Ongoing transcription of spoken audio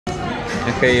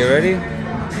Okay, you ready?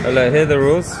 Hello, here are the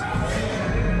rules.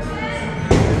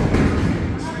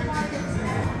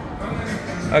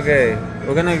 Okay,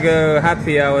 we're gonna go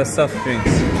happy hour soft drinks.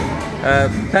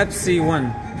 Pepsi 1.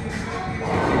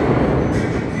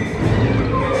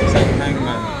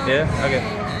 Hangman. Yeah? Okay.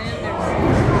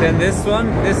 Then this one,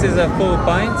 this is a full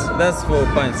pint. That's full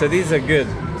pint. So these are good.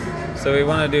 So we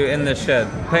want to do in the shed.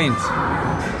 Paint.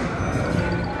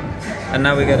 And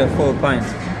now we get a full pint.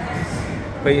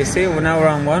 But you see, now we're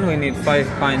on 1, we need 5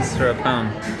 pints for a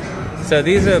pound. So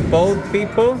these are bold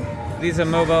people. These are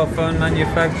mobile phone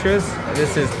manufacturers.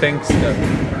 This is Pints stuff.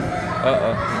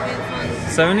 Uh-oh.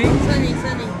 Sony? Sony.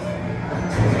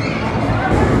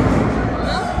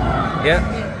 No? Yeah.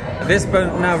 This,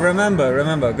 but now remember,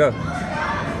 go.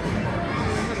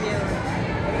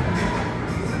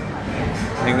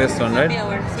 I think this one, right? Happy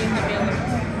hour.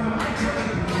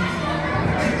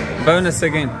 Bonus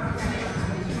again.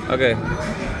 Okay.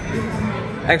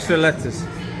 Extra lettuce.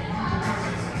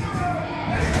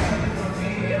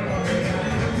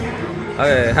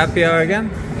 Okay, happy hour again.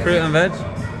 Fruit and veg.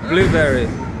 Blueberry.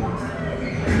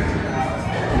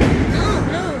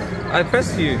 No. I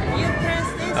pressed you. You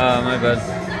pressed this. Oh, my bad.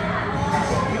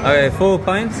 Okay, full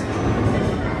pint. Ice?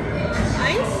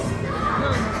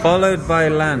 No. Followed by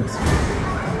land.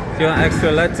 Do you want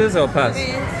extra lettuce or pass?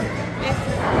 Okay, it's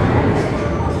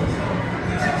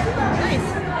nice.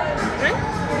 Right?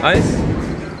 Ice?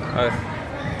 Oh,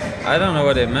 I don't know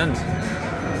what it meant.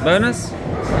 Bonus?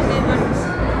 Okay, bonus.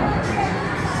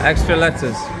 Extra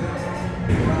lettuce.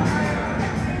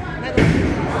 That one.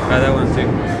 Oh, that one too.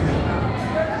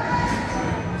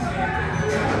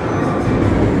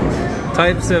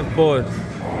 Types of board.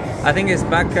 I think it's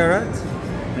baccarat.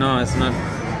 No, it's not.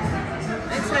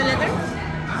 Extra letter?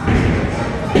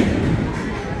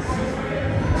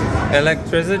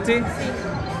 Electricity?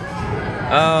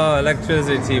 Oh,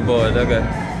 electricity board. Okay.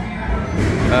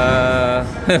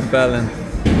 Balance.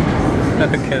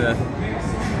 Okay then.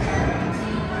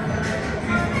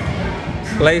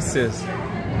 Places.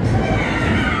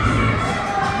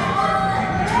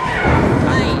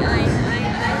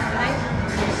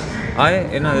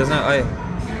 I? No, there's no I.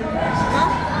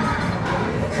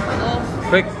 Oh.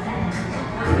 Quick.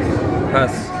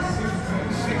 Pass.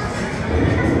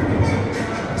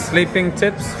 Sleeping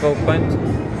tips, full point.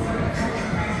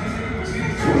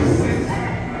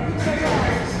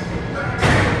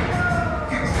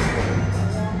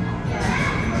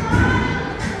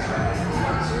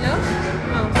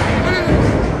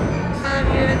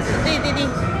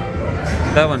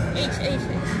 That one. H.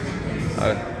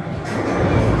 Okay.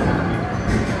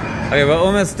 Okay, we're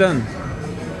almost done.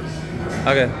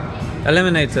 Okay.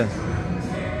 Eliminator.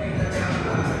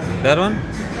 That one?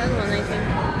 That one, I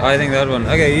think. Oh, I think that one.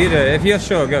 Okay, you do it. If you're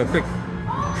sure, go quick.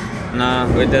 Nah,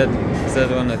 we're dead. It's that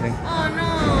one, I think. Oh no.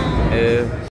 Yeah.